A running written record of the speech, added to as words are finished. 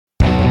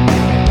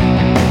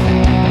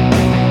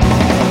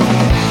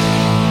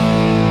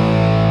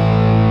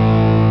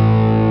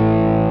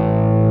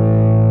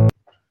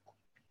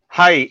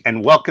Hi,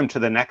 and welcome to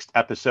the next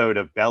episode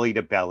of Belly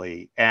to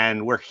Belly.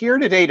 And we're here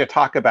today to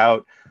talk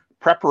about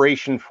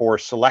preparation for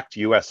Select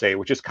USA,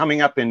 which is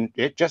coming up in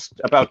just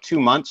about 2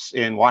 months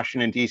in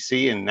Washington,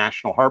 D.C. in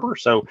National Harbor.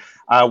 So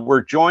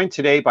we're joined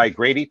today by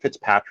Grady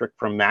Fitzpatrick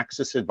from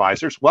Maxis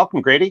Advisors. Welcome,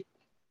 Grady.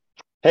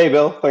 Hey,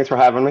 Bill. Thanks for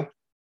having me.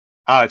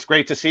 It's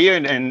great to see you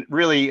and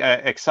really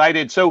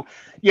excited. So,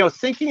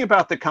 thinking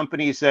about the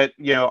companies that,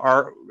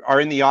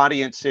 are in the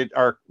audience,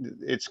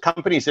 it's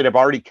companies that have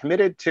already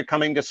committed to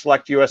coming to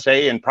Select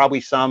USA and probably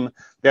some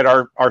that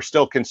are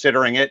still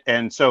considering it.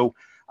 And so,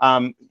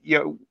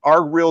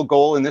 our real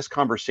goal in this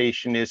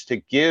conversation is to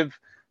give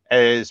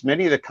as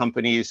many of the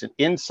companies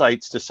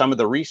insights to some of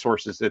the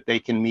resources that they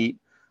can meet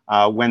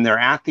when they're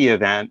at the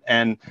event.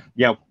 And,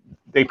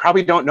 they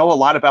probably don't know a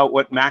lot about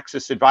what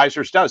Maxis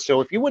Advisors does. So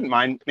if you wouldn't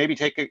mind, maybe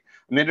take a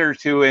minute or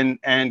two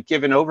and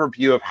give an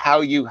overview of how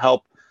you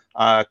help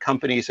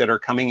companies that are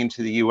coming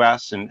into the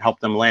U.S. and help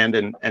them land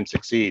and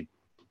succeed.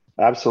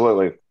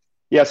 Absolutely.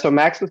 Yeah, so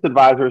Maxis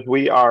Advisors,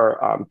 we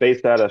are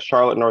based out of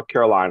Charlotte, North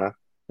Carolina,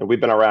 and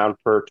we've been around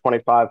for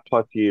 25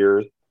 plus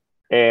years.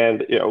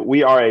 And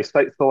we are a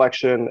site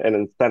selection and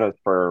incentives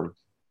firm.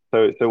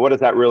 So what does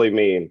that really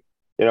mean?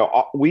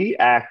 We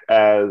act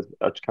as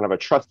a kind of a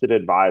trusted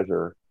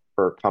advisor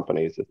for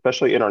companies,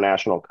 especially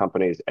international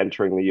companies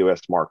entering the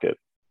U.S. market.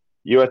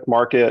 U.S.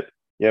 market,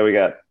 we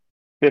got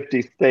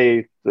 50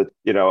 states that,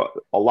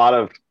 a lot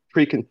of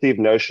preconceived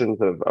notions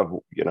of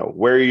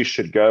where you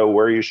should go,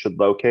 where you should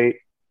locate.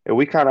 And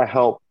we kind of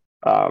help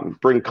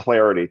bring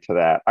clarity to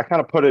that. I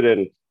kind of put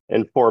it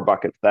in four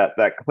buckets,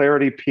 that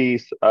clarity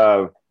piece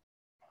of,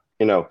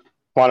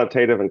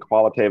 quantitative and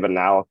qualitative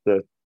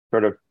analysis,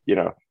 sort of,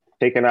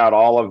 taking out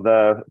all of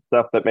the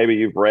stuff that maybe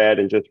you've read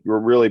and just you're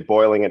really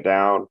boiling it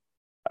down.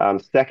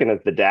 Second is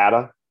the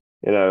data,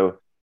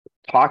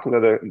 talking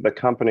to the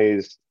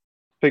companies,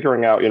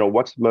 figuring out,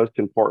 what's most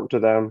important to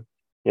them.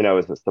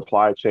 Is it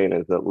supply chain?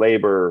 Is it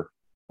labor,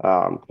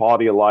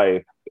 quality of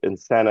life,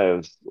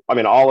 incentives? I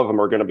mean, all of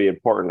them are going to be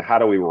important. How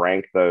do we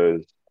rank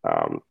those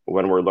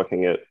when we're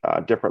looking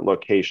at different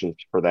locations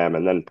for them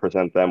and then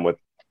present them with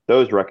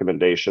those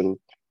recommendations?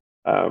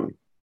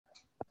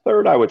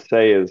 Third, I would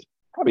say is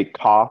probably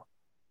cost.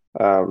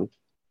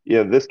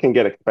 This can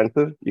get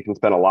expensive. You can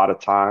spend a lot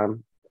of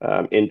time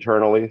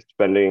internally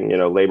spending,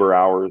 labor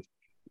hours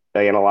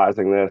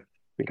analyzing this.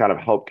 We kind of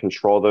help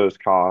control those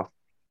costs,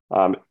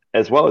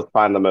 as well as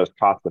find the most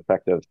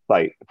cost-effective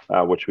site,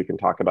 which we can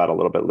talk about a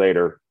little bit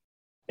later.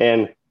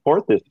 And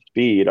fourth is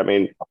speed. I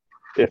mean,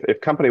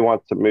 if company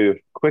wants to move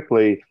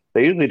quickly,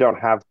 they usually don't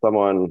have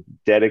someone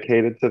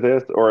dedicated to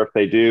this, or if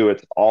they do,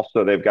 it's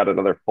also they've got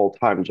another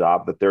full-time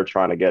job that they're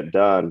trying to get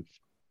done,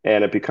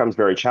 and it becomes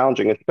very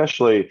challenging,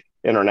 especially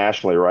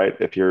internationally, right?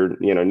 If you're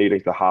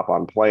needing to hop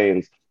on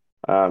planes.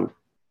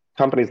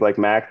 Companies like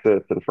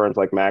Maxis and firms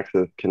like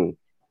Maxis can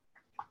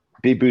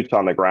be boots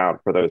on the ground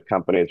for those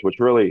companies, which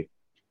really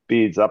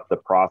speeds up the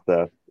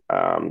process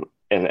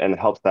and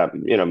helps that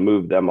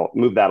move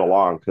that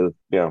along, because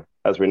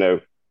as we know,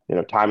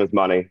 time is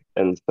money,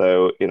 and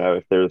so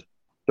if there's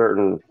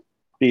certain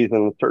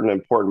seasons, certain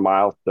important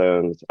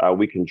milestones,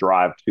 we can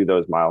drive to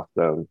those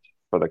milestones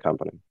for the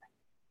company.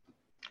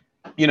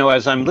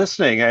 As I'm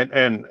listening,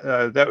 and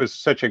that was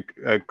such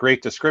a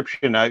great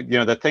description.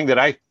 The thing that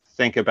I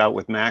think about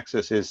with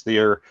Maxis is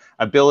their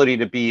ability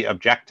to be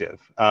objective,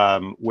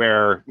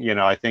 where,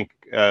 I think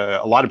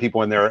a lot of people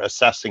when they're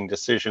assessing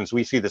decisions,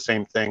 we see the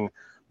same thing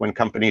when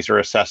companies are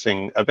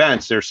assessing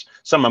events. There's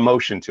some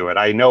emotion to it.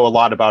 I know a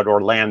lot about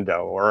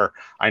Orlando, or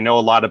I know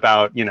a lot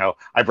about,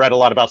 I've read a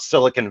lot about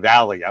Silicon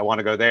Valley. I want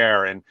to go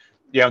there. And,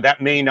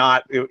 that may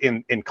not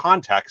in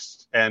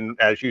context. And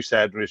as you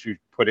said, as you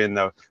put in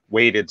the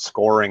weighted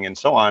scoring and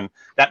so on,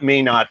 that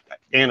may not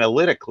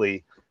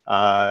analytically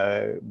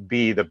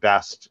be the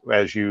best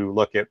as you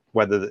look at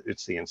whether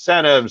it's the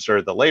incentives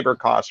or the labor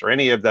costs or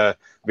any of the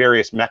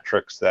various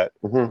metrics that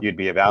you'd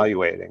be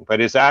evaluating.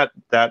 But is that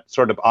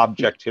sort of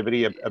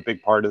objectivity a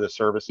big part of the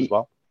service as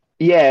well?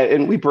 Yeah,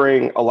 and we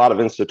bring a lot of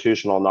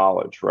institutional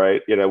knowledge,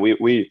 right?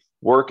 We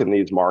work in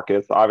these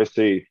markets.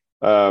 Obviously,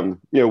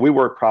 we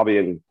work probably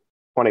in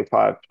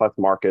 25 plus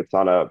markets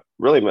on a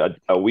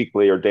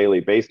weekly or daily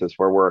basis,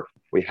 where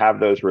we have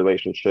those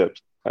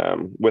relationships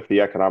with the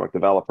economic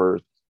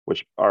developers,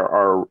 which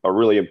are a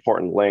really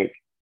important link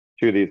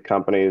to these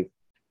companies.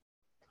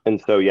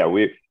 And so, yeah,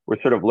 we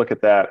sort of look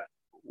at that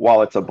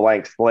while it's a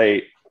blank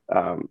slate.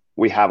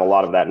 We have a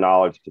lot of that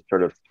knowledge to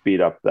sort of speed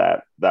up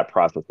that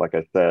process, like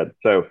I said.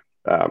 So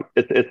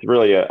it's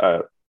really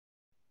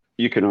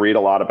you can read a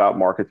lot about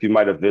markets. You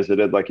might have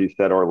visited, like you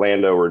said,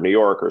 Orlando or New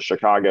York or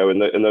Chicago,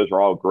 and those are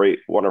all great,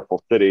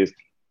 wonderful cities.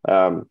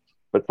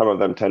 But some of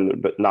them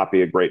tend to not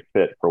be a great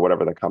fit for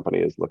whatever the company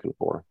is looking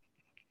for.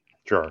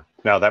 Sure.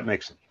 No, that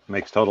makes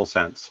total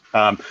sense.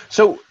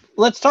 So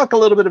let's talk a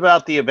little bit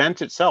about the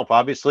event itself.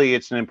 Obviously,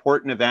 it's an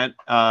important event.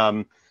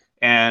 Why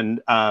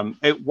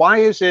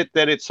is it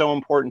that it's so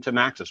important to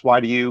Maxis?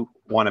 Why do you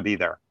want to be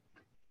there?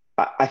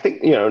 I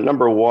think,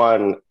 number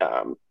one,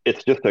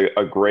 it's just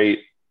a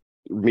great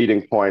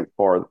meeting point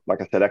for,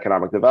 like I said,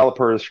 economic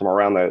developers from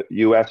around the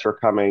US are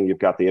coming. You've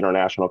got the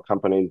international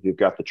companies, you've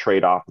got the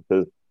trade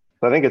offices.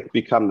 So I think it's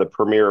become the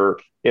premier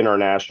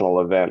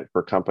international event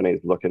for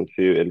companies looking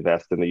to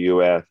invest in the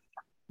US.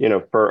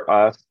 For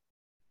us,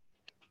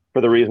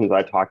 for the reasons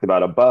I talked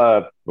about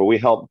above, but we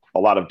help a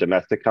lot of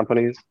domestic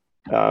companies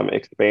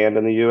expand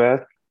in the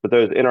US. But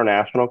those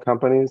international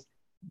companies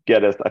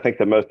get us, I think,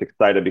 the most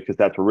excited because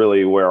that's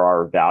really where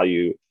our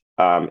value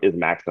is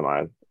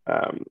maximized.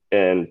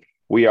 And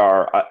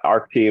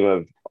our team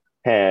of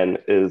 10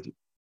 is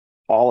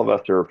all of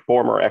us are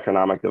former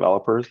economic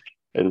developers.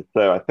 And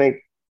so I think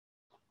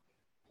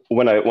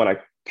when a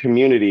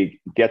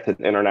community gets an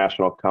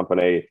international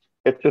company,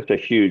 it's just a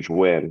huge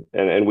win.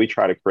 And we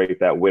try to create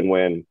that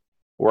win-win.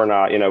 We're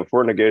not, if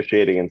we're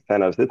negotiating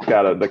incentives,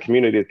 the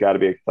community's got to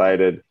be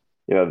excited.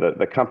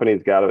 The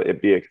company's got to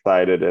be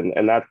excited.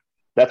 And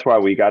that's why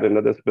we got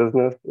into this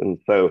business. And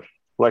so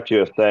Select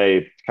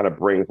USA kind of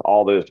brings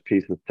all those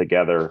pieces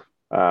together.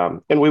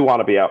 And we want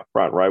to be out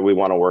front, right? We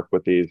want to work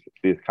with these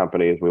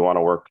companies. We want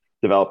to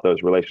develop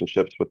those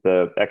relationships with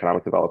the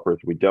economic developers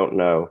we don't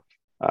know.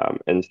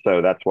 And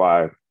so that's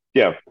why,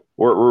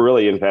 we're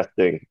really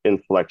investing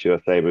in Select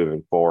USA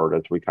moving forward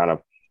as we kind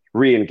of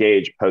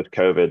re-engage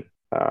post-COVID,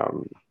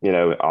 on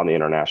the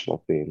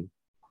international scene.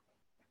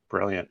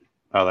 Brilliant.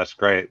 Oh, that's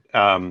great.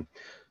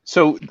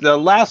 So the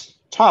last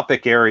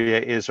topic area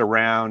is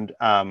around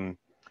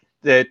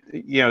that,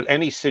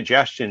 any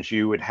suggestions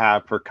you would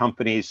have for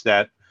companies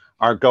that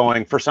are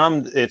going, for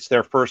some, it's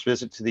their first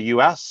visit to the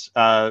US.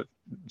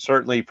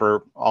 Certainly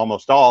for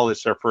almost all,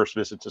 it's their first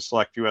visit to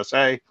Select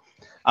USA.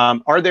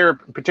 Are there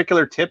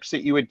particular tips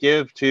that you would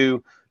give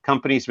to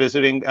companies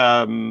visiting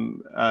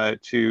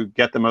to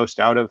get the most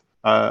out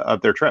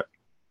of their trip?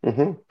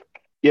 Mm-hmm.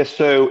 Yeah,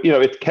 so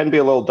it can be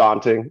a little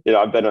daunting.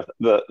 I've been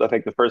I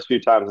think the first few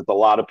times with a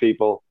lot of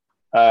people.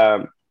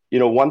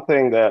 One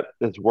thing that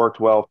has worked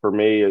well for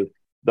me is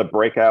the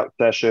breakout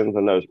sessions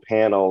and those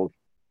panels.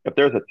 If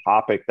there's a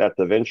topic that's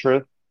of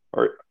interest,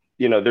 or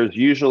there's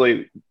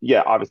usually,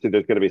 obviously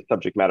there's going to be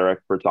subject matter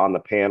experts on the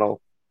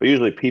panel, but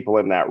usually people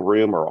in that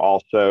room are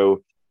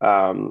also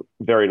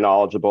very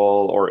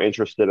knowledgeable or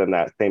interested in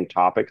that same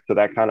topic. So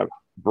that kind of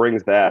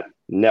brings that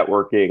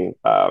networking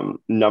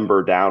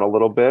number down a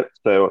little bit.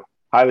 So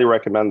highly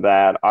recommend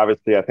that.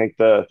 Obviously, I think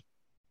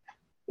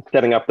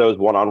setting up those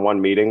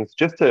one-on-one meetings,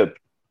 just to,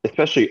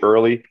 especially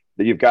early,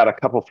 that you've got a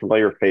couple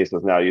familiar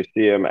faces now. You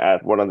see them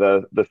at one of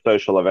the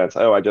social events.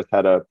 Oh, I just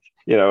had a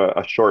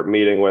short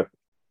meeting with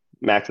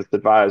Maxis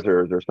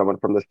Advisors or someone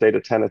from the state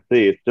of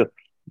Tennessee. It's just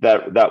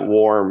that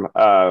warm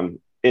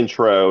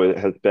intro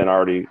has been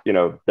already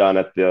done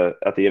at the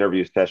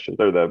interview sessions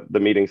or the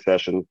meeting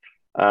sessions.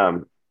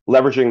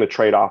 Leveraging the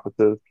trade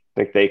offices, I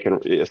think they can,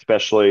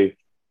 especially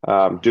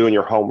doing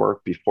your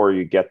homework before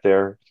you get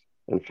there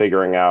and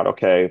figuring out,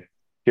 okay,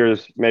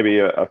 here's maybe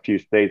a few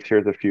states,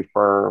 here's a few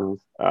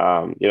firms.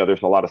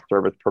 There's a lot of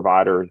service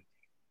providers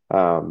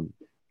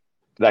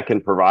that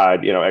can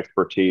provide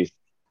expertise.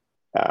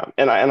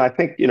 And I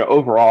think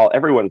overall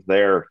everyone's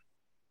there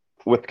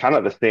with kind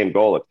of the same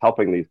goal of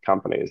helping these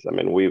companies. I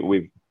mean,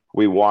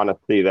 we want to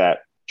see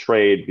that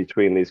trade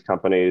between these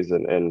companies,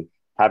 and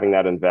having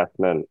that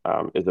investment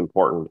is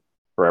important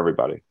for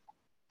everybody.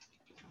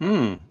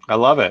 I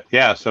love it.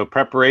 Yeah. So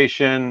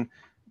preparation,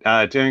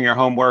 doing your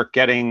homework,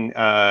 getting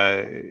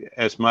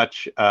as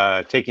much,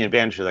 taking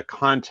advantage of the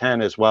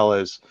content as well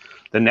as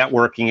the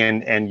networking,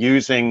 and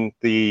using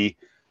the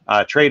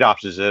trade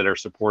offices that are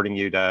supporting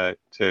you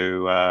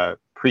to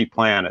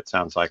pre-plan. It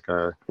sounds like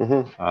are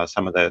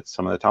some of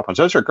the top ones.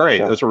 Those are great.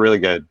 Yeah. Those are really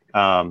good.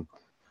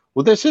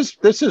 Well, this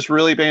has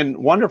really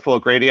been wonderful,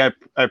 Grady. I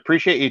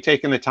appreciate you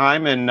taking the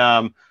time,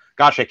 and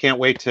gosh, I can't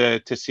wait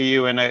to see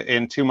you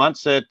in 2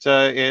 months at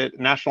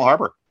National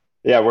Harbor.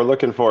 Yeah, we're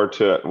looking forward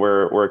to it.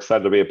 We're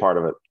excited to be a part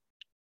of it.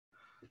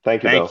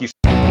 Thank you, Bill.